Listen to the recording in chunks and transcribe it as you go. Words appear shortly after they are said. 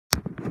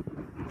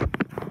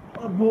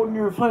I bought a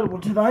new inflatable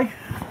today.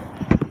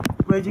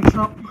 Reject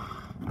shop.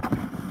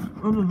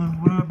 I don't know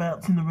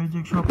whereabouts in the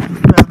reject shop. I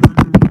just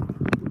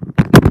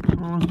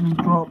found the new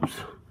drops.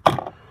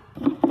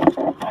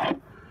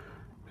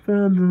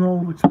 Found an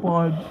old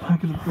expired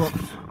packet of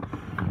drops.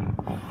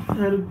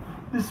 And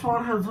this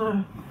one has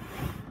a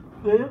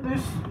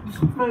this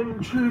main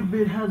tube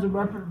bit has a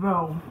rapid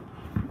valve.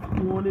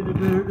 What I need to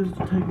do is to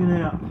take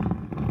it out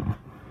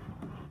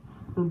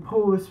and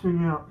pull this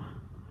thing out.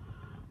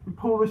 You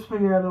pull this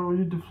thing out and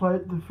you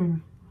deflate the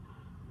thing.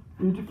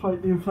 You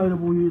deflate the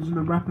inflatable using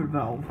a rapid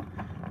valve.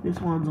 This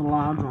one's a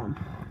large one.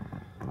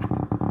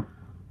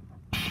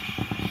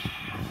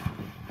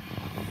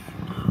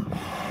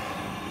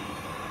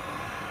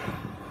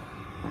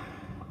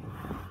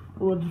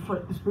 I want to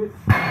deflate this bit.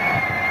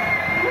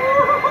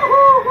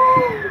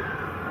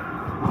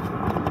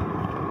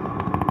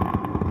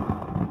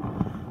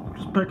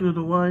 Just packing it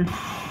away.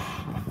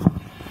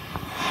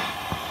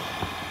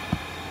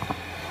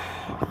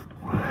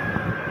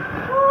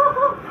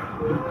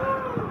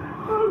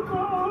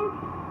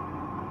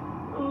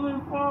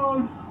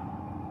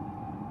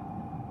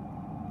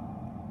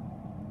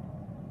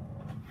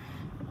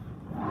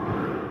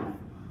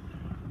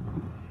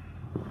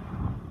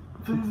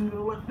 It's easy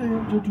to let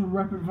down due to a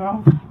rapid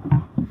valve.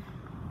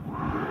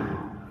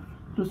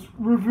 Just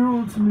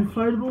reviewing some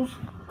inflatables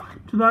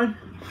today.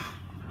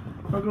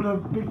 I've got a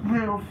big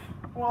pair of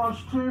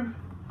large tube.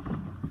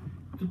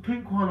 It's a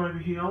pink one over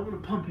here. I'm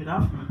going to pump it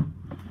up.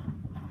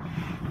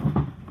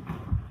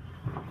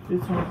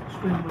 This one's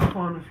extremely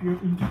fun if you're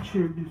into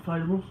tube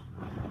inflatables.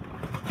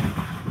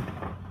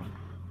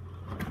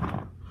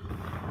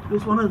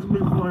 This one hasn't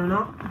been blown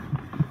up.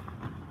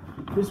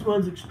 This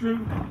one's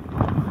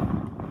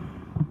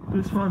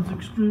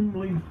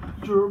extremely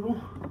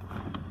durable.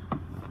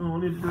 All I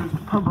need to do is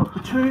pump up the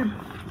tube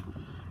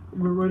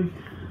and we're ready.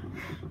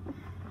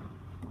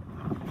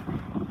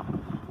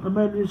 I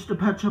managed to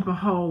patch up a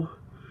hole.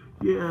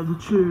 Yeah, the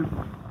tube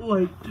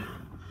leaked.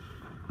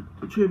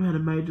 The tube had a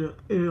major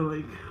air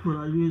leak when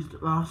I used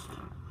it last.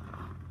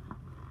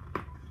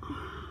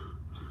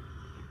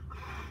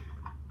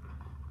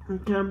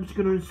 Okay, I'm just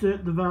going to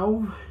insert the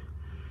valve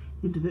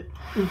into the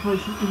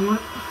inflation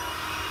inlet.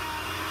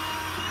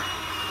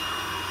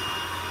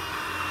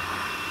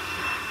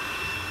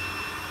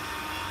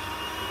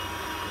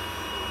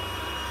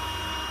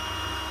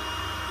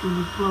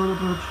 And just blow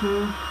up our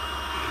tube.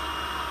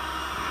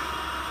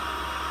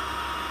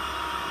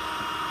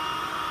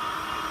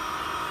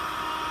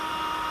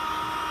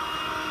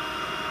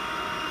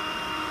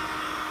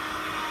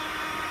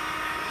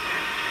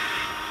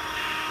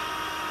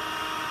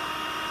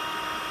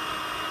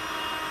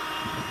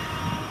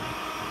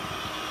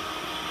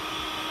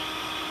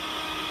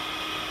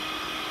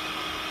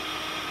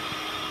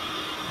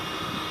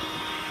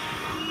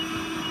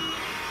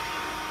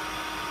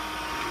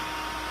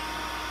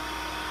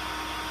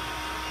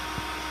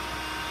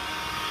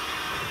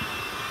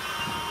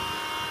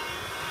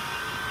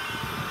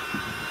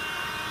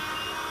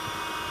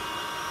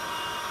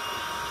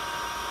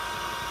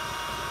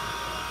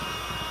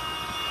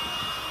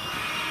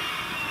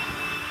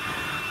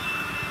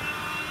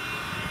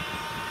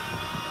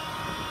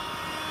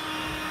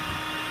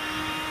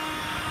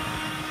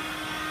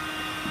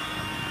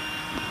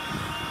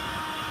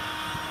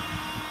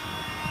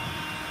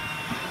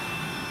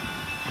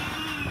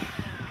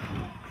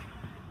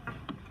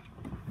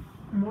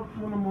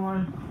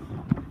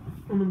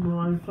 One of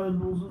my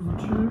inflatables is a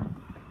tube,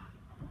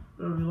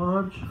 very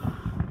large.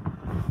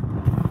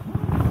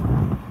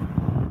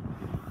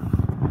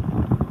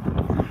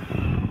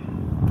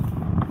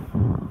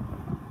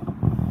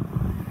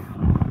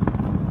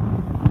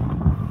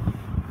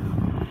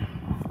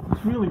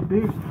 It's really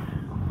big,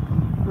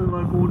 they're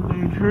like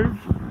ordinary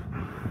tubes.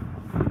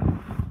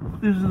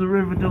 This is the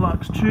River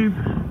Deluxe tube.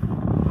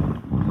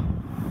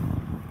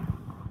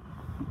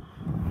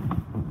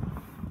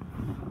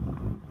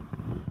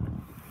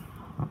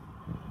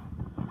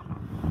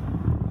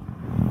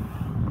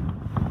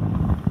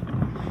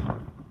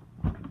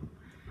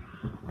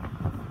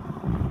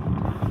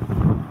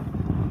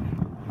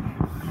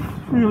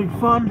 Really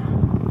fun.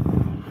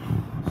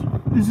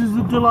 This is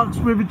the Deluxe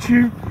River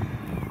tube.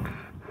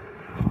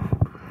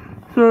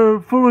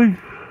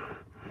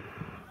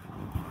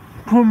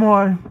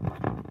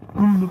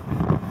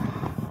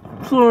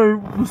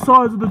 So the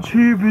size of the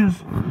tube is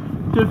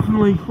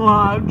definitely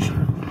large.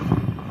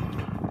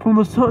 From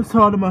the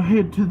side of my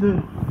head to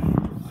the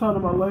side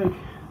of my leg.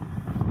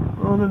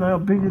 I don't know how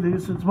big it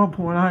is. It's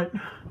 1.8,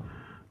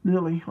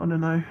 nearly. I don't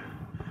know.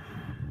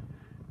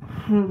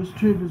 Oh, this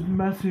tube is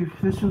massive.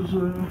 This is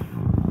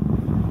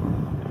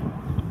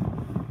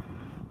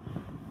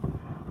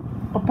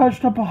I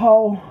patched up a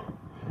hole,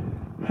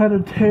 had a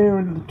tear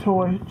in the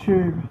toy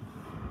tube.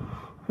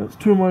 That's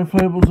two of my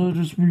inflatables. I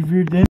just reviewed them.